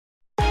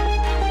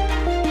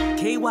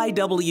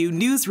KYW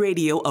News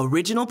Radio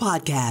original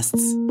podcasts.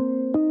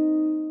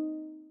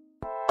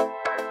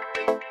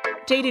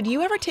 Jay, did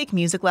you ever take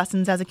music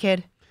lessons as a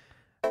kid?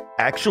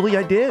 Actually,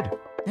 I did.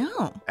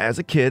 No. As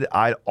a kid,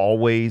 I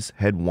always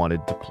had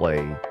wanted to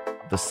play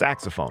the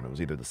saxophone. It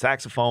was either the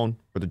saxophone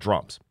or the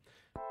drums.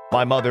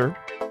 My mother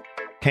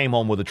came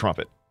home with a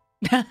trumpet.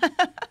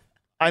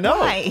 I know.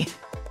 Why?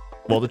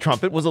 Well, the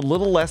trumpet was a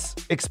little less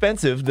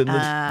expensive than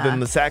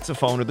the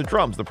saxophone or the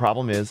drums. The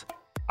problem is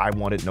I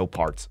wanted no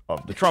parts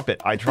of the trumpet.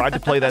 I tried to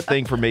play that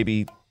thing for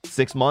maybe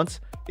 6 months.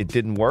 It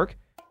didn't work.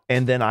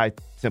 And then I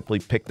simply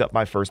picked up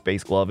my first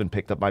bass glove and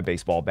picked up my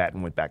baseball bat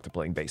and went back to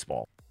playing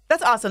baseball.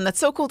 That's awesome. That's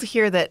so cool to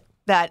hear that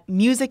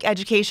music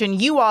education,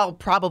 you all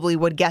probably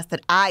would guess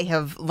that I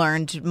have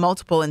learned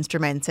multiple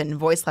instruments and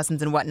voice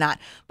lessons and whatnot.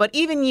 But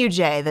even you,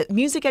 Jay, that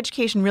music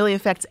education really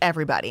affects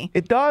everybody.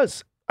 It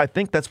does. I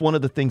think that's one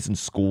of the things in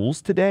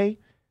schools today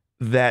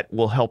that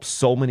will help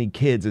so many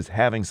kids is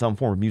having some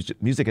form of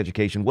music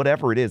education,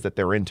 whatever it is that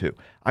they're into.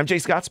 I'm Jay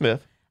Scott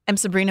Smith. I'm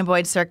Sabrina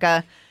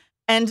Boyd-Circa.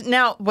 And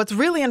now what's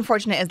really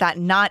unfortunate is that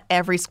not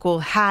every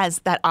school has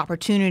that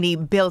opportunity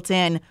built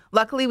in.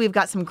 Luckily, we've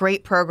got some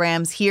great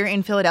programs here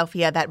in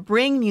Philadelphia that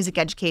bring music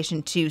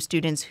education to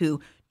students who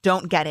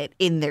don't get it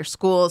in their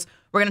schools.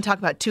 We're going to talk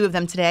about two of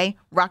them today,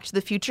 Rock to the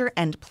Future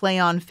and Play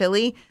on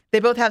Philly. They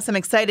both have some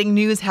exciting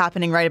news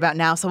happening right about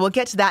now, so we'll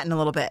get to that in a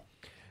little bit.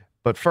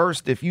 But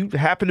first, if you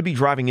happen to be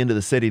driving into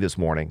the city this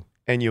morning,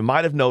 and you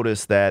might have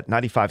noticed that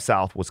 95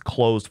 South was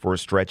closed for a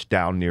stretch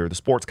down near the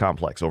sports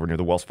complex over near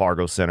the Wells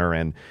Fargo Center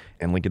and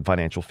Lincoln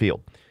Financial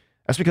Field.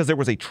 That's because there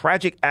was a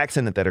tragic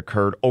accident that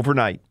occurred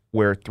overnight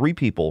where 3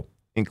 people,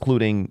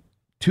 including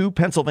 2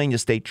 Pennsylvania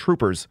state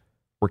troopers,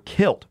 were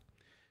killed.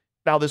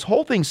 Now, this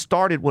whole thing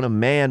started when a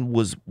man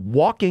was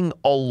walking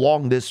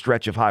along this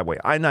stretch of highway,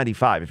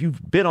 I-95. If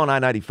you've been on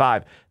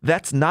I-95,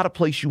 that's not a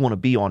place you want to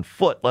be on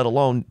foot, let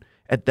alone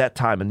at that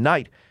time of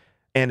night.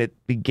 And it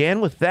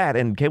began with that,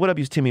 and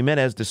KYW's Timmy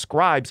Menez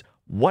describes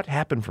what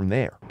happened from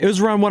there. It was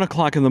around 1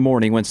 o'clock in the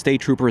morning when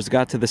state troopers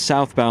got to the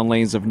southbound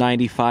lanes of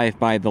 95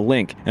 by the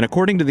Link. And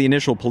according to the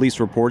initial police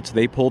reports,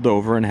 they pulled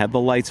over and had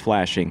the lights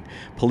flashing.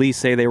 Police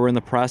say they were in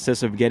the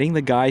process of getting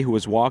the guy who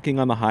was walking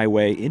on the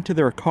highway into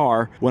their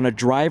car when a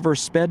driver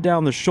sped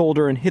down the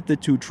shoulder and hit the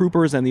 2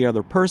 troopers and the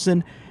other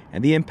person,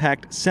 and the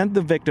impact sent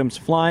the victims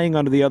flying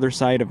onto the other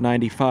side of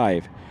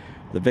 95.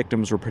 The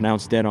victims were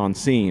pronounced dead on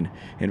scene.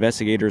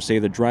 Investigators say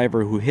the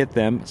driver who hit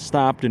them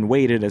stopped and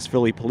waited as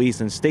Philly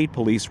police and state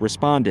police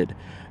responded.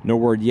 No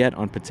word yet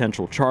on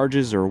potential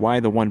charges or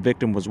why the one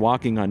victim was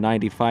walking on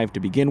 95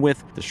 to begin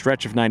with. The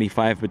stretch of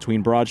 95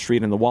 between Broad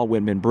Street and the Walt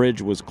Whitman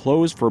Bridge was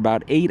closed for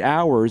about 8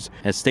 hours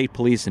as state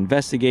police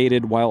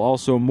investigated while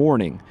also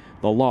mourning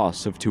the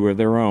loss of 2 of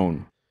their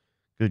own.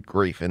 Good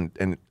grief. And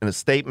in a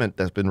statement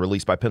that's been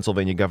released by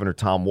Pennsylvania Governor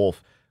Tom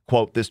Wolf,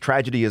 quote, "This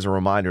tragedy is a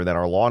reminder that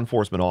our law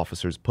enforcement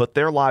officers put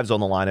their lives on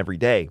the line every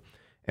day,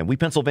 and we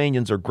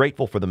Pennsylvanians are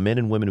grateful for the men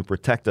and women who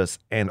protect us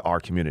and our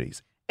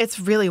communities."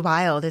 It's really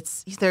wild.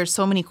 There's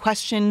so many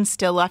questions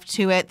still left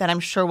to it that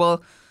I'm sure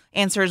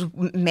answers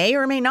may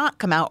or may not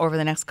come out over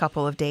the next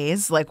couple of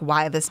days, like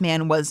why this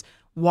man was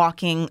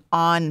walking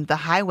on the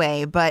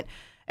highway. But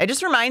it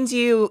just reminds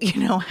you,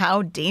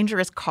 how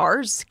dangerous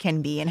cars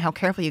can be and how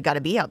careful you got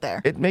to be out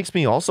there. It makes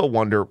me also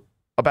wonder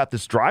about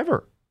this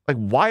driver. Like,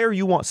 why are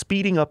you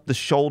speeding up the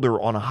shoulder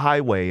on a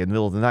highway in the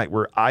middle of the night,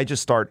 where I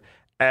just start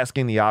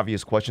asking the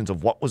obvious questions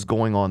of what was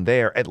going on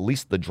there? At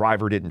least the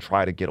driver didn't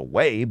try to get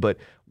away, but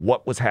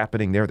what was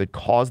happening there that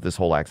caused this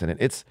whole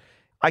accident?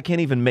 I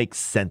can't even make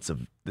sense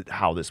of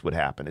how this would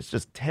happen. It's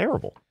just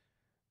terrible.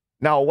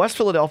 Now, a West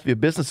Philadelphia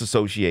Business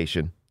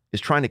Association is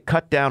trying to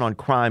cut down on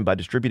crime by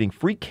distributing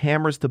free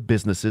cameras to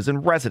businesses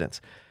and residents.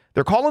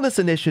 They're calling this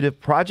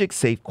initiative Project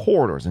Safe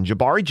Corridors, and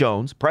Jabari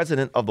Jones,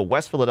 president of the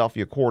West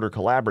Philadelphia Corridor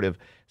Collaborative,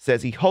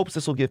 says he hopes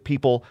this will give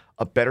people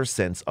a better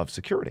sense of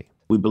security.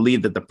 We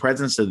believe that the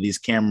presence of these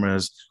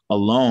cameras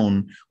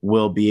alone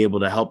will be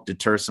able to help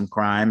deter some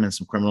crime and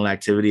some criminal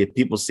activity. If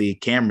people see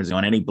cameras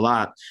on any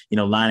block,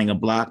 lining a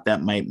block,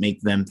 that might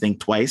make them think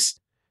twice.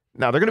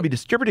 Now, they're going to be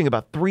distributing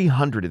about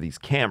 300 of these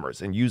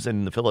cameras and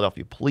using the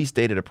Philadelphia police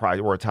data to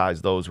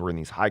prioritize those who are in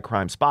these high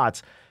crime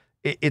spots.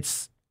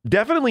 It's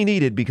definitely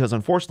needed because,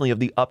 unfortunately, of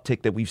the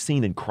uptick that we've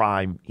seen in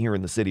crime here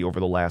in the city over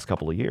the last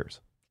couple of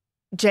years.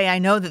 Jay, I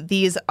know that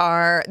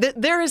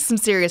there is some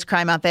serious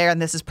crime out there,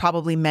 and this is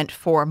probably meant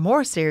for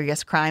more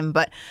serious crime,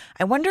 but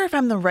I wonder if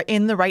I'm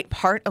in the right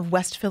part of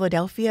West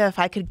Philadelphia, if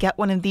I could get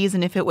one of these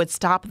and if it would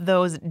stop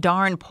those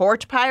darn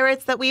porch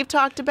pirates that we've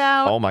talked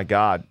about. Oh, my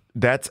God.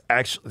 That's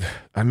actually,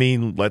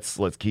 let's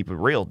keep it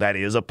real. That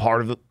is a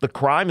part of the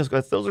crime.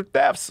 Those are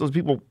thefts. Those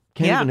people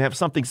can't even have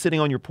something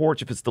sitting on your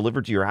porch if it's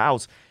delivered to your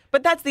house.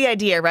 But that's the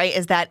idea, right?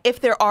 Is that if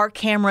there are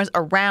cameras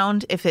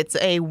around, if it's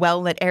a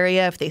well-lit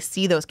area, if they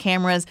see those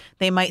cameras,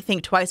 they might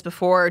think twice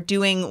before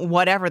doing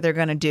whatever they're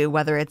going to do,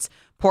 whether it's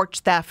porch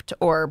theft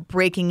or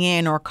breaking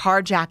in or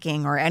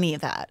carjacking or any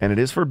of that. And it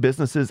is for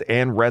businesses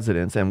and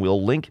residents, and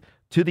we'll link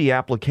to the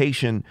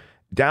application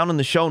down in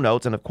the show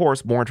notes. And, of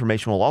course, more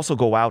information will also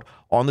go out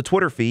on the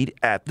Twitter feed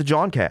at the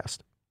Johncast.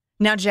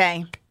 Now,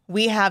 Jay,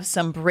 we have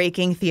some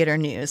breaking theater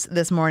news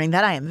this morning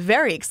that I am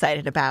very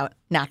excited about,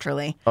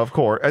 naturally. Of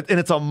course. And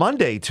it's on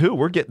Monday, too.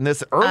 We're getting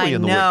this early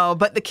in the week. I know,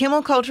 but the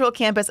Kimmel Cultural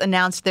Campus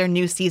announced their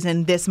new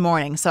season this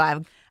morning, so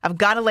I've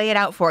got to lay it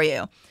out for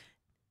you.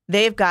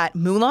 They've got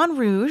Moulin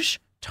Rouge,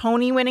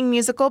 Tony-winning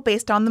musical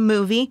based on the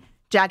movie,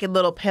 Jagged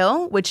Little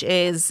Pill, which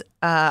is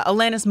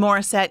Alanis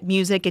Morissette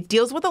music. It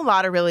deals with a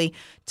lot of really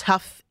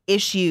tough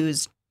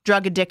issues,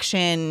 drug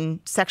addiction,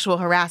 sexual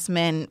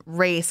harassment,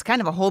 race,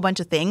 kind of a whole bunch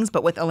of things,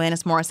 but with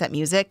Alanis Morissette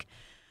music.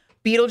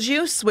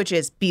 Beetlejuice, which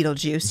is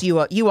Beetlejuice.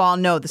 You all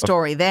know the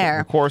story there.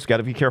 Of course, got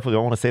to be careful. You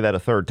don't want to say that a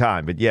third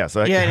time, but yes.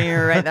 Yeah,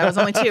 you're right. That was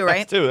only two,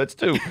 right? That's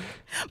two.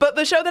 But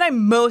the show that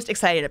I'm most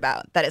excited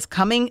about that is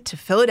coming to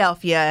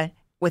Philadelphia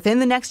within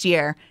the next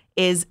year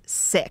is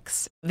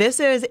Six. This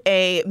is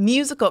a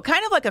musical,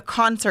 kind of like a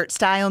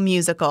concert-style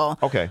musical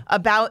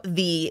about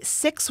the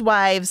 6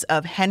 wives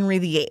of Henry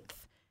VIII.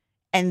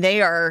 And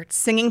they are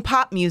singing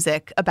pop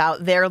music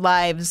about their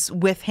lives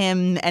with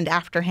him and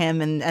after him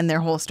and their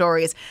whole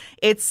stories.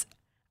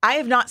 I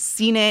have not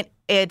seen it.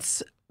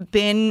 It's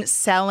been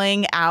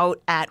selling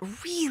out at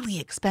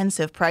really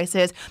expensive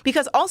prices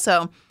because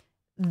also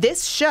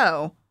this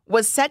show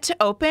was set to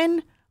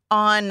open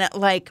on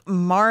like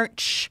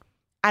March,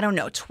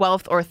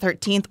 12th or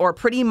 13th, or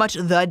pretty much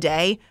the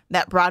day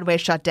that Broadway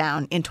shut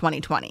down in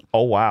 2020.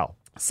 Oh, wow.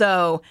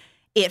 So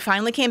it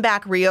finally came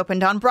back,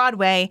 reopened on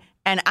Broadway,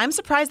 and I'm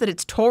surprised that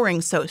it's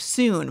touring so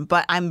soon,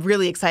 but I'm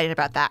really excited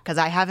about that because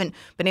I haven't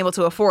been able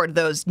to afford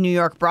those New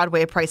York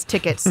Broadway price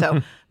tickets,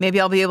 so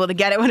maybe I'll be able to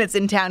get it when it's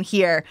in town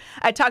here.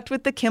 I talked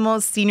with the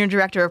Kimmel's Senior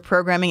Director of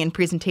Programming and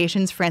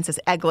Presentations, Frances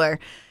Egler.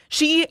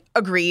 She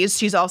agrees.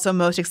 She's also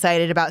most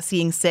excited about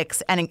seeing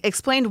Six and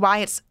explained why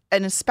it's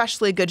an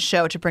especially good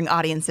show to bring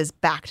audiences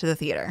back to the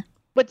theater.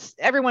 What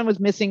everyone was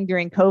missing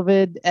during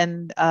COVID,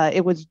 and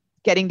it was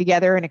getting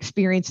together and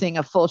experiencing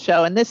a full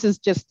show. And this is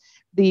just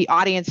the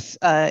audience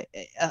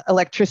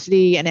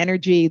electricity and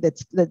energy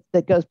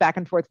that goes back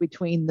and forth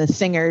between the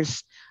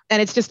singers.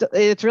 And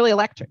it's really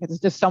electric. It's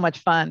just so much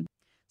fun.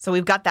 So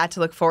we've got that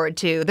to look forward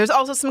to. There's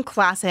also some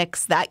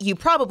classics that you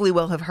probably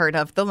will have heard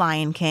of. The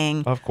Lion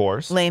King. Of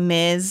course. Les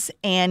Mis,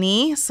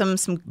 Annie, some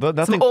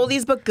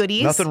oldies but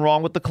goodies. Nothing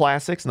wrong with the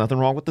classics. Nothing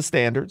wrong with the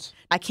standards.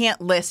 I can't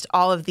list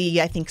all of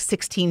the,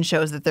 16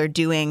 shows that they're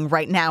doing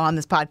right now on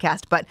this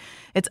podcast, but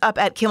it's up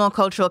at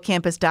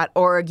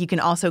kimmelculturalcampus.org. You can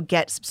also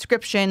get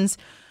subscriptions.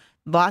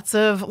 Lots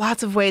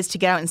of ways to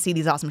get out and see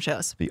these awesome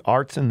shows. The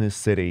arts in this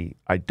city,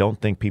 I don't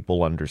think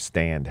people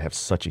understand, have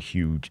such a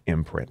huge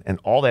imprint. And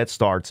all that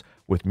starts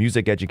with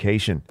music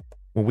education.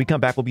 When we come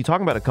back, we'll be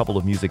talking about a couple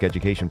of music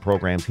education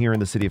programs here in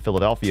the city of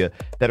Philadelphia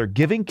that are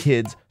giving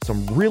kids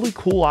some really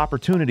cool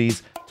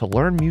opportunities to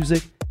learn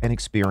music and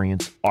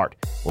experience art.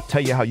 We'll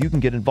tell you how you can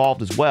get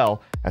involved as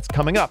well. That's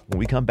coming up when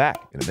we come back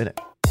in a minute.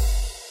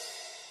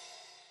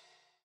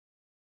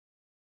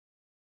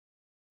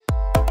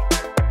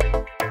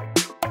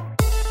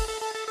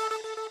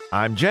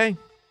 I'm Jay.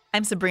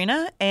 I'm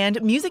Sabrina,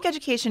 and music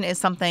education is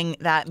something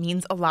that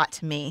means a lot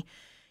to me.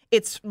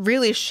 It's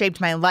really shaped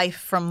my life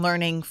from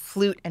learning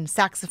flute and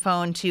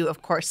saxophone to,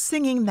 of course,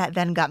 singing that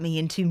then got me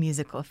into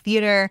musical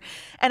theater.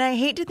 And I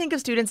hate to think of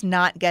students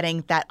not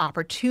getting that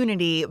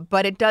opportunity,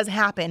 but it does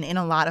happen in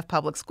a lot of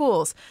public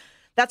schools.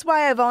 That's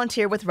why I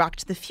volunteer with Rock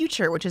to the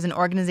Future, which is an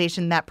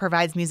organization that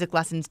provides music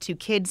lessons to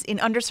kids in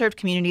underserved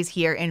communities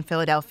here in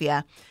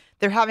Philadelphia.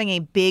 They're having a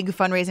big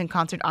fundraising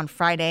concert on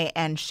Friday,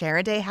 and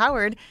Sharaday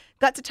Howard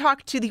got to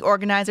talk to the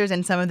organizers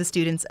and some of the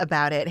students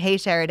about it. Hey,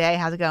 Sharaday,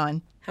 how's it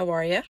going? How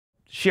are you?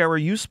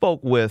 Shara, you spoke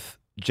with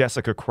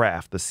Jessica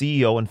Kraft, the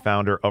CEO and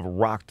founder of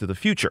Rock to the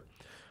Future.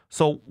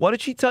 So what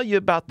did she tell you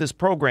about this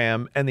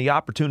program and the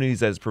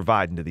opportunities that it's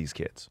providing to these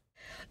kids?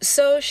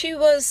 So she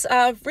was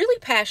really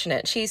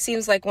passionate. She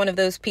seems like one of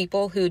those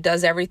people who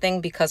does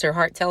everything because her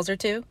heart tells her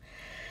to.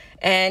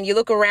 And you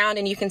look around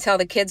and you can tell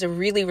the kids are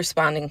really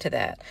responding to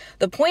that.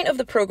 The point of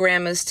the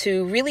program is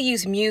to really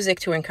use music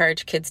to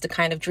encourage kids to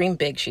kind of dream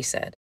big, she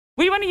said.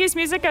 We want to use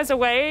music as a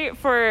way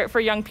for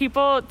young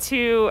people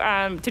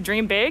to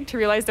dream big, to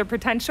realize their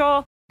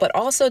potential. But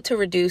also to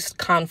reduce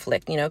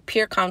conflict. You know,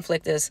 peer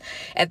conflict is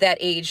at that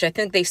age, I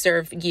think they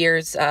serve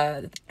years,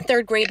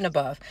 3rd grade and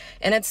above.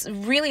 And it's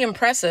really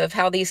impressive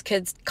how these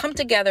kids come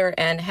together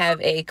and have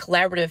a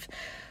collaborative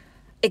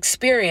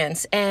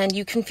experience, and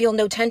you can feel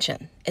no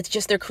tension. It's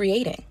just they're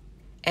creating.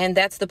 And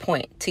that's the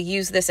point, to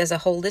use this as a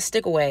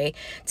holistic way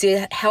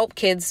to help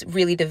kids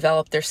really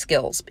develop their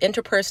skills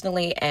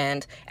interpersonally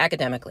and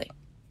academically.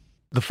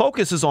 The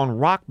focus is on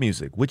rock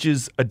music, which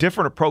is a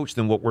different approach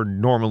than what we're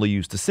normally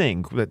used to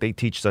seeing. They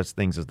teach such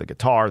things as the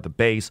guitar, the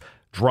bass,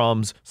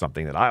 drums,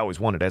 something that I always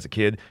wanted as a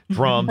kid,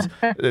 drums,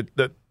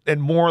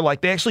 and more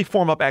like they actually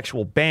form up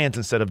actual bands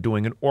instead of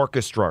doing an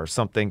orchestra or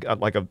something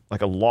like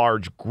a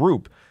large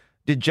group.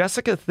 Did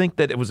Jessica think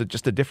that it was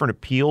just a different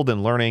appeal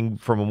than learning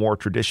from a more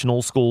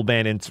traditional school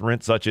band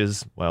instrument, such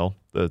as, well,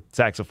 the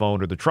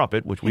saxophone or the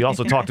trumpet, which we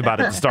also talked about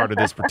at the start of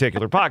this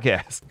particular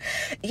podcast?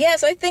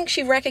 Yes, I think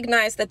she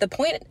recognized that the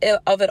point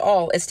of it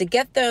all is to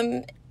get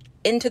them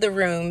into the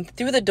room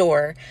through the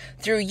door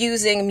through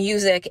using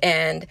music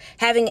and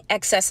having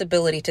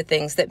accessibility to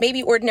things that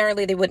maybe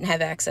ordinarily they wouldn't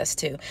have access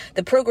to.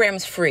 The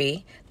program's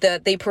free.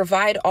 They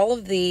provide all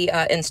of the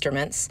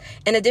instruments.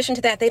 In addition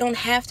to that, they don't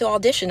have to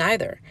audition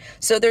either.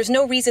 So there's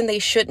no reason they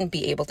shouldn't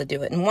be able to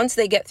do it. And once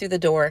they get through the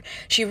door,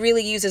 she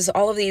really uses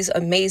all of these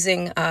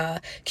amazing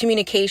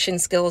communication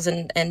skills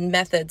and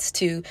methods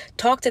to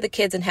talk to the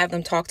kids and have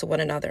them talk to one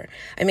another.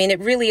 I mean,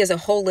 it really is a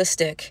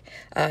holistic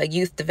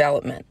youth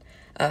development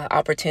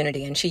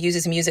opportunity, and she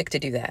uses music to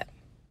do that.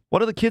 What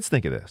do the kids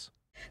think of this?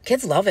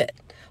 Kids love it.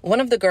 One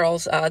of the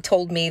girls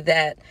told me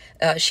that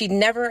she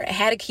never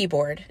had a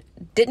keyboard,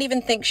 didn't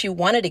even think she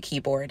wanted a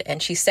keyboard,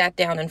 and she sat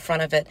down in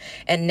front of it,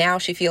 and now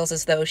she feels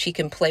as though she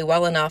can play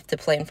well enough to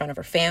play in front of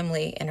her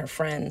family and her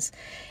friends.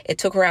 It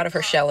took her out of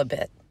her shell a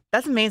bit.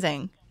 That's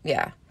amazing.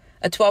 Yeah.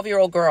 A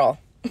 12-year-old girl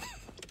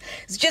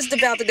is just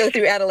about to go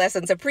through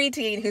adolescence, a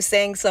preteen who's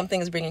saying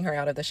something is bringing her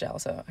out of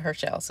her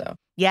shell.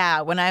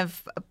 Yeah, when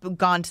I've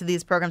gone to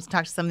these programs and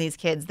talked to some of these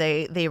kids,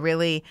 they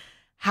really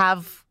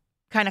have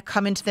kind of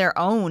come into their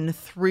own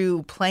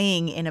through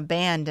playing in a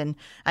band. And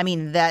I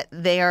mean, that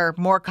they are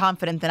more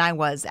confident than I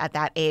was at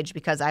that age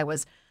because I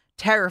was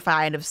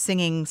terrified of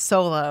singing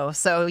solo.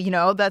 So,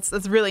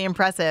 that's really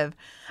impressive.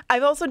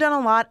 I've also done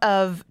a lot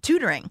of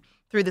tutoring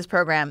through this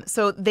program.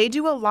 So they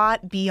do a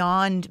lot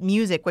beyond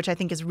music, which I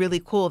think is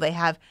really cool. They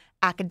have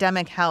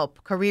academic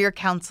help, career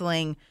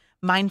counseling,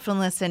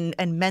 mindfulness and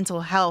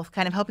mental health,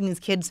 kind of helping these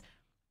kids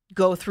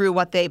go through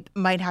what they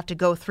might have to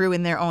go through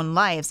in their own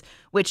lives,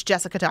 which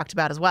Jessica talked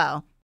about as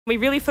well. We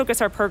really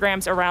focus our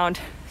programs around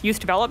youth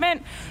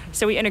development.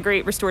 So we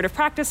integrate restorative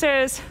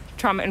practices,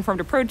 trauma-informed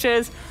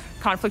approaches,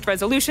 conflict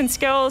resolution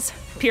skills,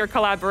 peer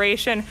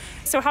collaboration.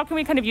 So how can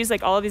we kind of use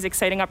all of these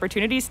exciting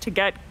opportunities to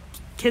get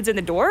kids in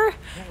the door?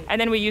 And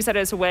then we use that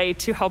as a way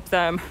to help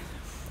them,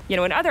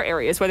 in other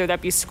areas, whether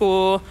that be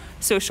school,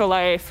 social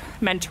life,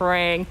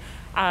 mentoring,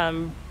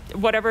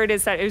 whatever it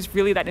is that is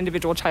really that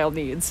individual child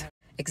needs.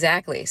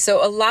 Exactly.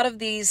 So a lot of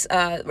these,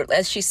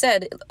 as she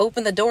said,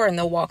 open the door and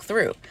they'll walk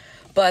through.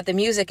 But the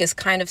music is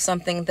kind of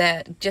something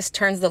that just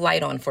turns the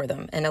light on for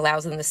them and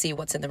allows them to see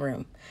what's in the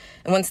room.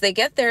 And once they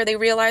get there, they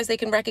realize they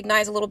can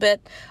recognize a little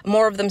bit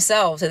more of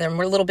themselves, and they're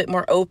a little bit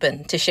more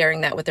open to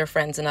sharing that with their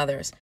friends and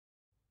others.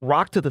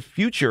 Rock to the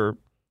Future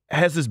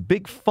has this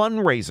big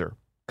fundraiser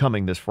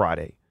coming this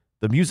Friday,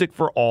 the Music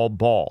for All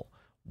Ball.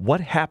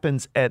 What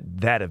happens at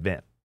that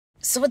event?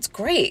 So it's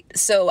great.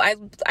 So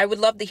I would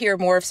love to hear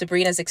more of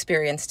Sabrina's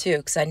experience too,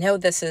 because I know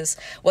this is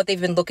what they've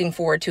been looking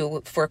forward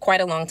to for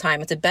quite a long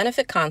time. It's a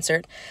benefit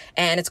concert,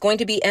 and it's going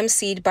to be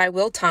emceed by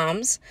Will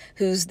Toms,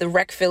 who's the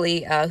Rec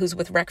Philly, who's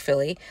with Rec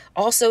Philly.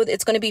 Also,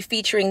 it's going to be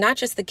featuring not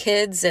just the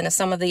kids and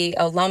some of the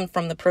alum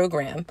from the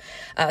program.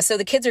 So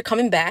the kids are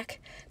coming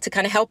back to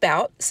kind of help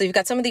out. So you've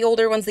got some of the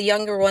older ones, the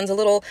younger ones, a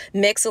little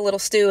mix, a little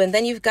stew, and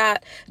then you've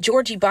got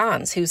Georgie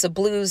Bonds, who's a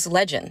blues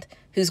legend,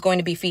 who's going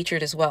to be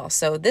featured as well.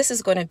 So this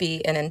is going to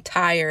be an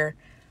entire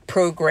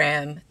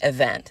program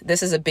event.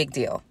 This is a big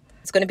deal.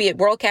 It's going to be at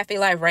World Cafe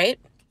Live, right?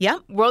 Yeah,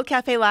 World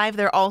Cafe Live.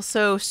 They're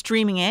also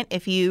streaming it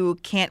if you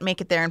can't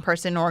make it there in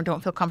person or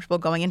don't feel comfortable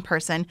going in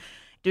person,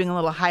 doing a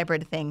little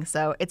hybrid thing.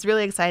 So it's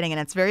really exciting, and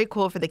it's very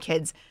cool for the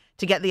kids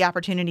to get the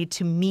opportunity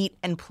to meet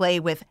and play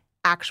with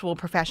actual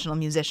professional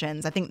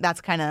musicians. I think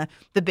that's kind of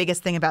the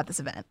biggest thing about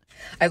this event.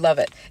 I love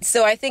it.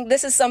 So I think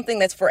this is something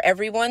that's for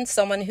everyone,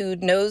 someone who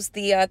knows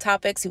the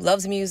topics, who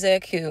loves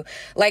music, who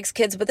likes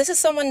kids, but this is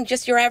someone,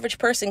 just your average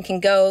person, can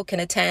go, can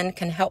attend,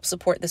 can help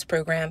support this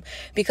program,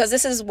 because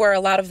this is where a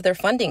lot of their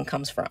funding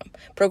comes from,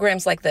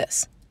 programs like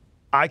this.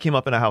 I came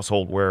up in a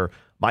household where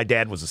my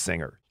dad was a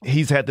singer.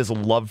 He's had this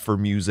love for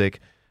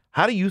music.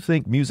 How do you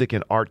think music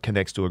and art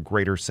connects to a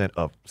greater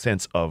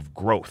sense of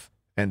growth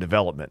and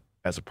development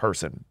as a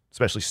person,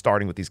 especially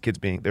starting with these kids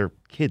being they're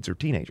kids or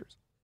teenagers?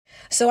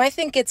 So I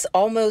think it's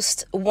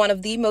almost one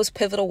of the most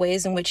pivotal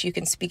ways in which you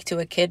can speak to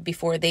a kid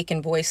before they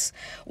can voice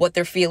what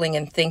they're feeling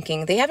and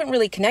thinking. They haven't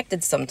really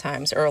connected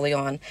sometimes early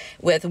on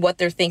with what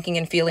they're thinking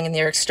and feeling in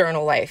their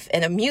external life.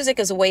 And music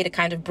is a way to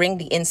kind of bring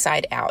the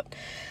inside out.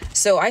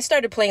 So I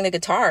started playing the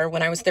guitar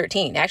when I was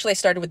 13. Actually, I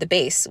started with the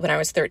bass when I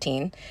was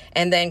 13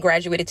 and then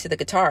graduated to the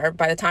guitar.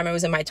 By the time I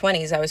was in my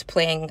 20s, I was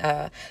playing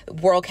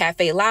World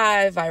Cafe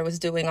Live. I was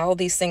doing all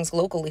these things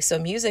locally. So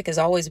music has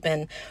always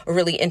been a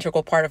really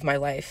integral part of my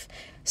life.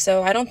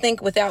 So I don't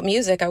think without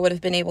music, I would have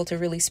been able to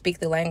really speak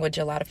the language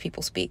a lot of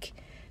people speak.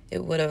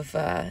 It wouldn't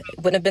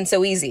have been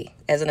so easy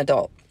as an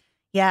adult.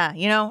 Yeah,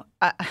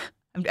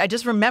 I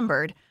just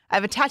remembered I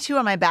have a tattoo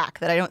on my back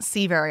that I don't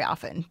see very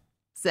often.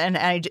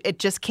 And it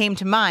just came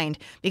to mind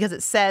because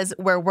it says,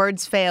 "Where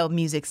words fail,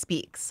 music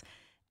speaks."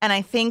 And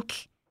I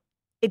think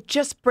it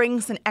just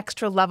brings an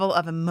extra level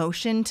of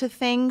emotion to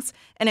things.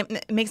 And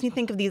it makes me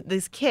think of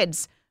these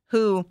kids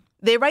who,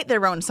 they write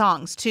their own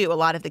songs too. A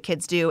lot of the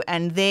kids do.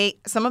 And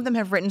some of them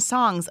have written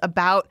songs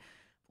about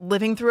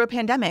living through a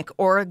pandemic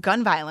or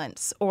gun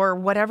violence or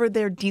whatever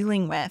they're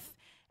dealing with.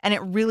 And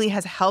it really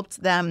has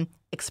helped them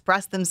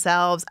express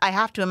themselves. I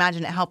have to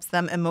imagine it helps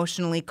them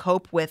emotionally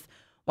cope with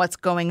what's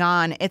going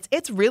on.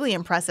 It's really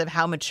impressive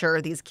how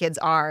mature these kids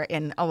are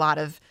in a lot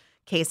of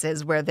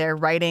cases where they're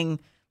writing,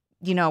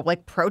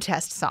 like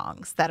protest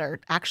songs that are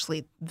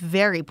actually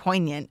very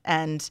poignant.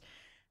 And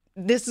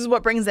this is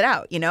what brings it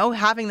out,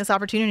 having this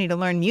opportunity to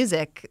learn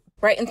music.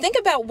 Right. And think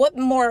about what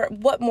more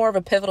of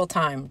a pivotal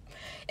time.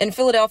 In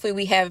Philadelphia,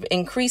 we have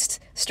increased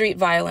street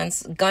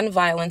violence. Gun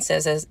violence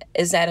is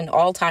at an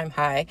all-time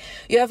high.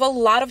 You have a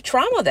lot of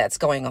trauma that's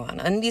going on,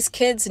 and these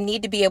kids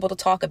need to be able to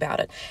talk about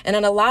it. And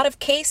in a lot of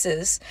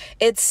cases,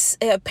 it's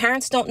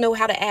parents don't know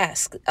how to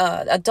ask.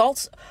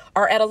 Adults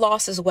are at a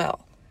loss as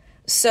well.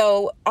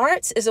 So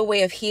arts is a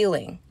way of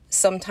healing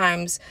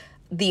sometimes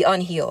the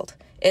unhealed.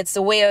 It's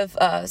a way of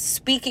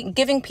speaking,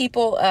 giving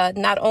people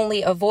not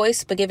only a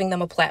voice, but giving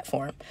them a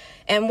platform.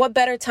 And what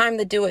better time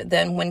to do it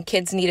than when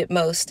kids need it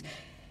most?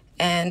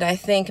 And I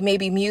think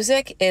maybe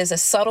music is a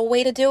subtle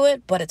way to do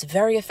it, but it's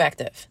very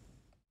effective.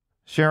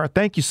 Shara,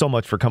 thank you so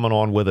much for coming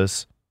on with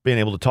us, being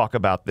able to talk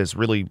about this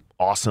really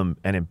awesome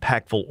and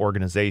impactful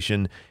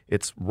organization.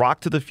 It's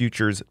Rock to the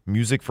Future's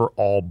Music for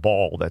All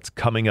Ball that's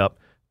coming up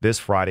this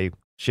Friday.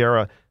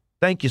 Shara,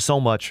 thank you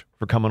so much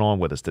for coming on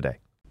with us today.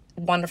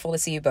 Wonderful to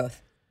see you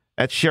both.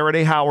 That's Shara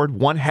Day Howard,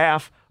 one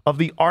half of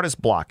the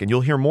Artist Block. And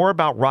you'll hear more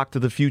about Rock to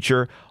the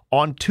Future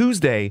on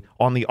Tuesday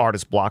on the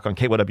Artist Block on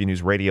KYW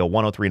News Radio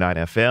 103.9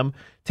 FM,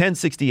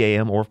 1060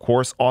 AM, or of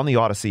course on the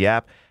Odyssey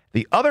app.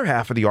 The other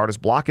half of the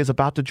Artist Block is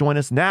about to join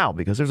us now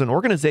because there's an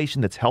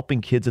organization that's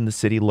helping kids in the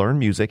city learn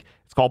music.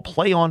 It's called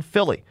Play On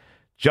Philly.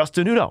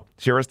 Justin Udo,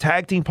 Shara's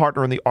tag team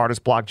partner in the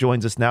Artist Block,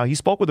 joins us now. He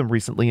spoke with him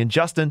recently. And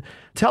Justin,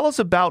 tell us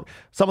about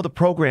some of the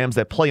programs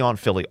that Play On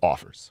Philly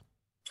offers.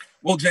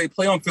 Well, Jay,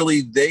 Play On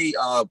Philly, they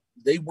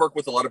work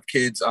with a lot of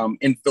kids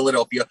in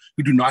Philadelphia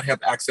who do not have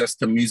access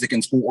to music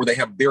in school, or they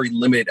have very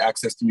limited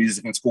access to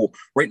music in school.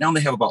 Right now,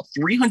 they have about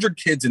 300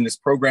 kids in this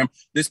program.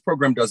 This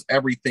program does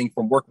everything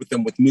from work with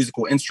them with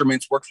musical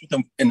instruments, works with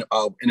them in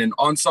an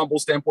ensemble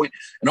standpoint,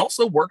 and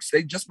also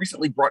they just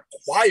recently brought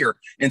choir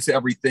into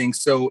everything.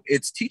 So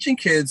it's teaching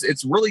kids,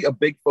 it's really a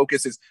big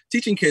focus is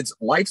teaching kids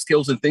life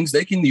skills and things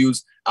they can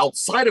use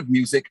outside of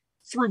music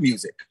through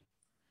music.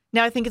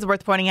 Now, I think it's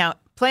worth pointing out,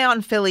 Play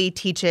On Philly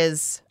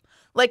teaches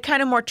like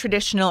kind of more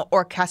traditional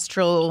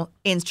orchestral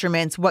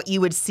instruments, what you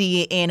would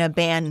see in a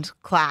band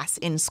class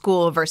in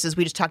school versus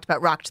we just talked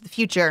about Rock to the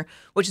Future,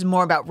 which is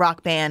more about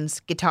rock bands,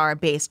 guitar,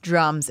 bass,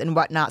 drums, and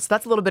whatnot. So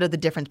that's a little bit of the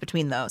difference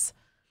between those.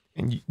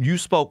 And you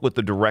spoke with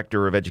the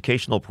director of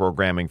educational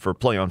programming for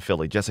Play On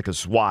Philly, Jessica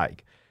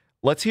Zweig.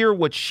 Let's hear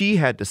what she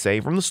had to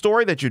say from the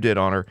story that you did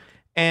on her,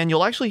 and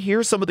you'll actually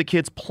hear some of the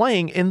kids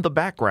playing in the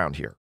background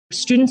here.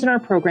 Students in our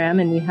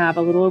program, and we have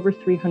a little over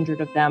 300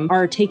 of them,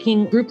 are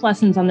taking group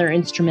lessons on their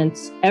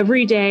instruments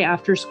every day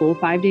after school,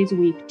 5 days a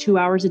week, 2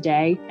 hours a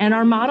day. And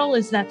our model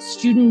is that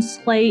students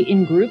play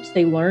in groups,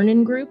 they learn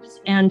in groups,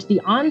 and the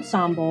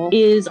ensemble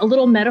is a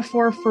little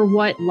metaphor for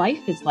what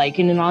life is like.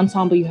 In an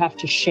ensemble, you have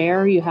to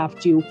share, you have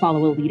to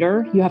follow a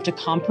leader, you have to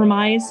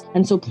compromise.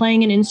 And so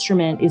playing an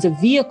instrument is a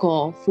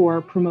vehicle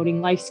for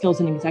promoting life skills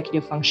and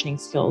executive functioning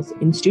skills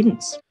in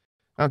students.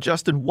 Now,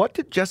 Justin, what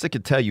did Jessica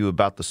tell you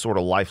about the sort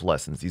of life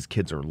lessons these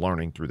kids are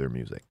learning through their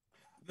music?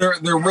 They're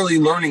really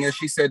learning, as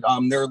she said,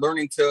 they're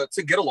learning to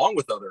get along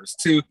with others,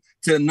 to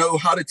know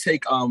how to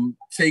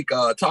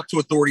talk to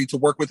authority, to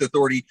work with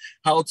authority,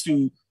 how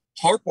to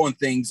harp on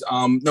things,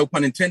 no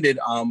pun intended,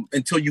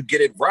 until you get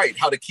it right,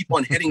 how to keep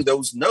on hitting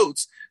those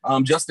notes.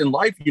 Just in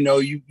life,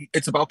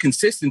 it's about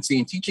consistency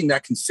and teaching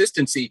that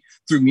consistency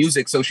through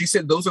music. So she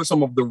said those are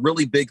some of the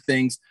really big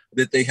things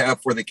that they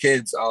have for the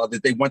kids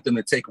that they want them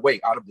to take away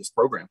out of this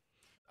program.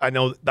 I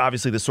know,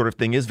 obviously, this sort of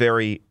thing is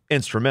very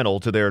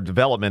instrumental to their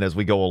development as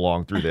we go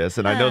along through this.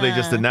 And I know they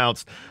just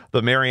announced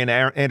the Marian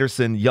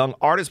Anderson Young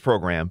Artist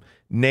Program,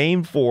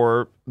 named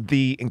for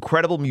the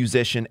incredible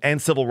musician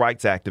and civil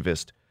rights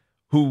activist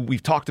who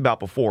we've talked about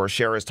before.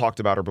 Shara has talked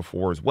about her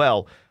before as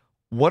well.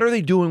 What are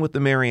they doing with the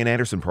Marian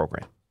Anderson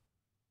program?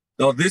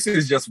 No, this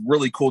is just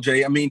really cool,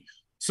 Jay. I mean,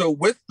 so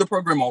with the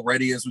program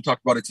already, as we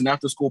talked about, it's an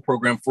after-school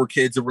program for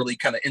kids. It really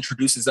kind of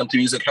introduces them to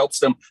music, helps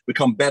them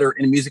become better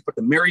in music. But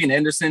the Marian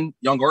Anderson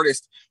Young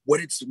Artist, what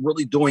it's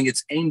really doing,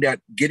 it's aimed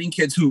at getting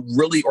kids who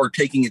really are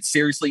taking it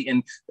seriously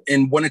and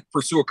want to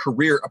pursue a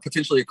career,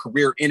 potentially a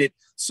career in it.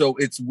 So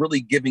it's really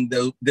giving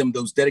them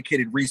those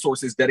dedicated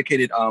resources,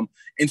 dedicated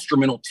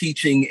instrumental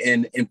teaching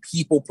and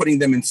people, putting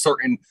them in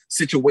certain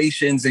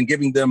situations and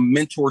giving them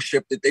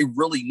mentorship that they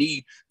really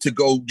need to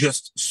go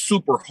just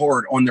super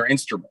hard on their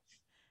instrument.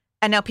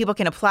 And now people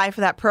can apply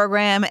for that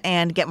program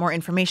and get more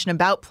information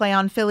about Play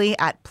On Philly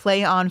at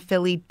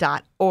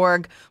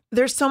playonphilly.org.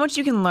 There's so much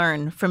you can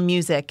learn from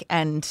music.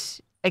 And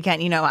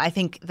again, I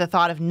think the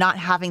thought of not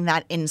having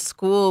that in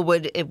school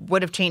would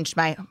have changed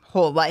my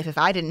whole life if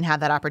I didn't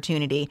have that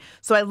opportunity.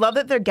 So I love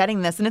that they're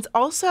getting this. And it's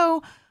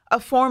also a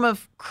form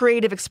of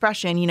creative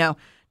expression.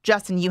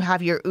 Justin, you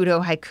have your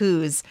Udo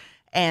haikus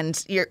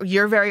and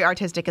you're very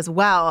artistic as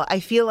well.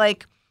 I feel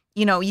like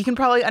you can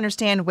probably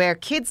understand where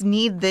kids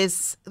need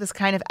this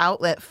kind of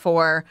outlet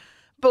for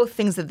both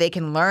things that they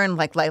can learn,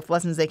 like life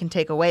lessons they can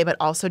take away, but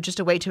also just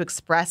a way to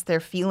express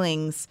their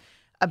feelings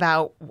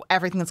about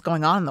everything that's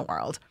going on in the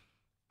world.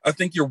 I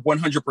think you're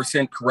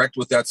 100% correct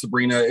with that,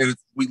 Sabrina. If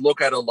we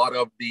look at a lot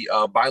of the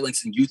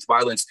violence and youth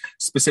violence,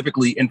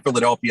 specifically in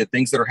Philadelphia,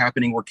 things that are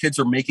happening where kids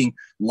are making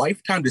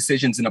lifetime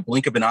decisions in a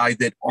blink of an eye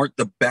that aren't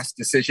the best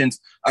decisions.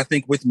 I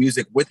think with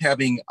music, with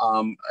having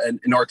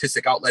an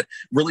artistic outlet,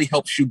 really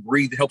helps you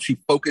breathe, helps you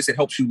focus, it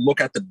helps you look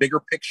at the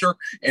bigger picture,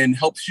 and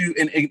helps you,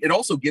 and it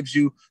also gives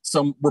you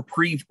some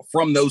reprieve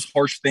from those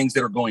harsh things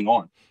that are going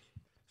on.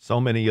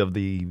 So many of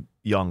the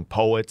young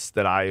poets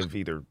that I've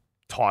either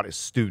taught as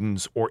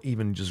students or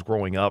even just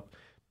growing up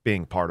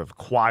being part of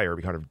choir,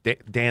 part of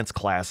dance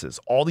classes,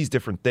 all these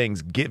different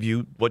things give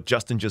you what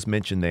Justin just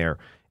mentioned there,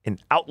 an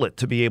outlet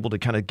to be able to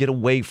kind of get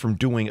away from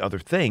doing other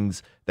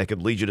things that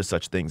could lead you to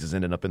such things as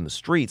ending up in the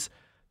streets.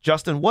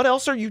 Justin, what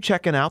else are you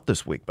checking out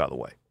this week, by the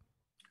way?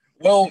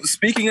 Well,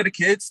 speaking of the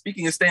kids,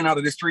 speaking of staying out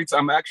of the streets,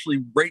 I'm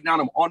actually right now,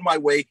 I'm on my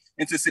way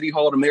into City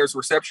Hall, the mayor's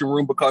reception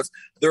room, because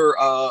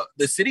the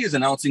city is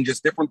announcing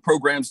just different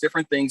programs,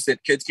 different things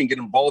that kids can get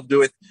involved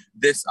with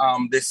this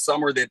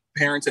summer that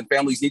parents and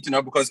families need to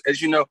know, because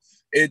as you know,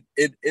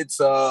 it's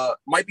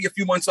might be a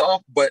few months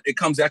off, but it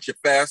comes at you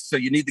fast. So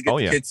you need to get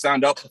the kids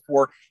signed up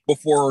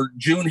before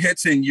June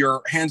hits and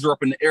your hands are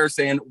up in the air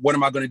saying, what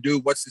am I going to do?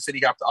 What's the city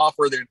have to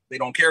offer? They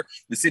don't care.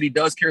 The city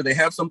does care. They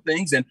have some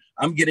things, and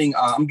I'm getting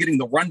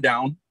the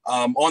rundown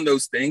on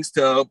those things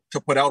to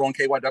put out on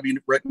KYW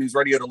News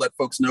Radio to let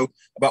folks know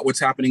about what's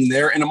happening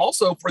there. And I'm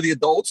also, for the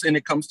adults, and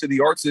it comes to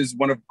the arts is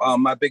one of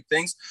my big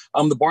things.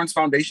 The Barnes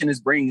Foundation is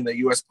bringing the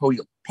U.S.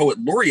 Poet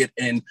Laureate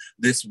in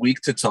this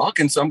week to talk.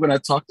 And so I'm going to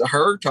talk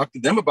to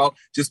them about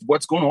just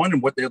what's going on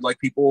and what they'd like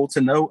people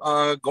to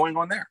know going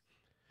on there.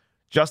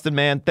 Justin,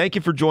 man, thank you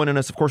for joining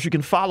us. Of course, you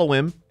can follow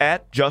him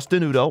at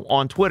Justin Udo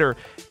on Twitter,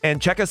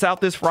 and check us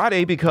out this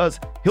Friday because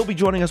he'll be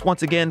joining us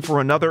once again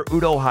for another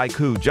Udo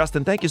Haiku.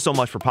 Justin, thank you so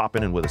much for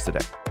popping in with us today.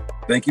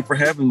 Thank you for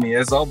having me,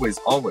 as always.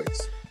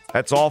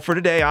 That's all for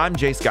today. I'm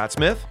Jay Scott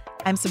Smith.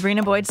 I'm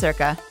Sabrina Boyd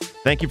Circa.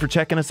 Thank you for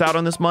checking us out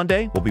on this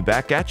Monday. We'll be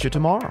back at you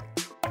tomorrow.